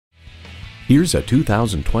Here's a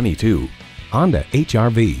 2022 Honda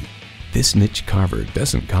HR-V. This niche carver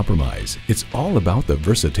doesn't compromise. It's all about the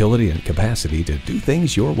versatility and capacity to do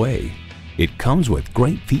things your way. It comes with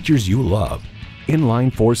great features you love.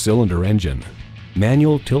 Inline 4-cylinder engine,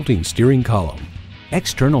 manual tilting steering column,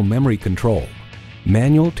 external memory control,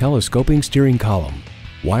 manual telescoping steering column,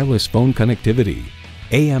 wireless phone connectivity,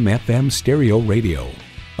 AM/FM stereo radio,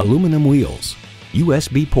 aluminum wheels,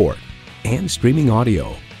 USB port, and streaming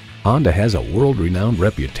audio. Honda has a world-renowned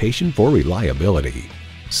reputation for reliability.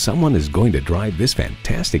 Someone is going to drive this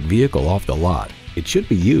fantastic vehicle off the lot. It should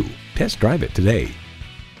be you. Test drive it today.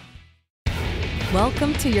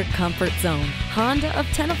 Welcome to your comfort zone. Honda of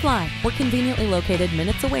Tenafly. We're conveniently located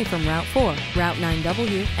minutes away from Route 4, Route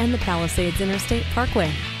 9W, and the Palisades Interstate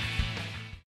Parkway.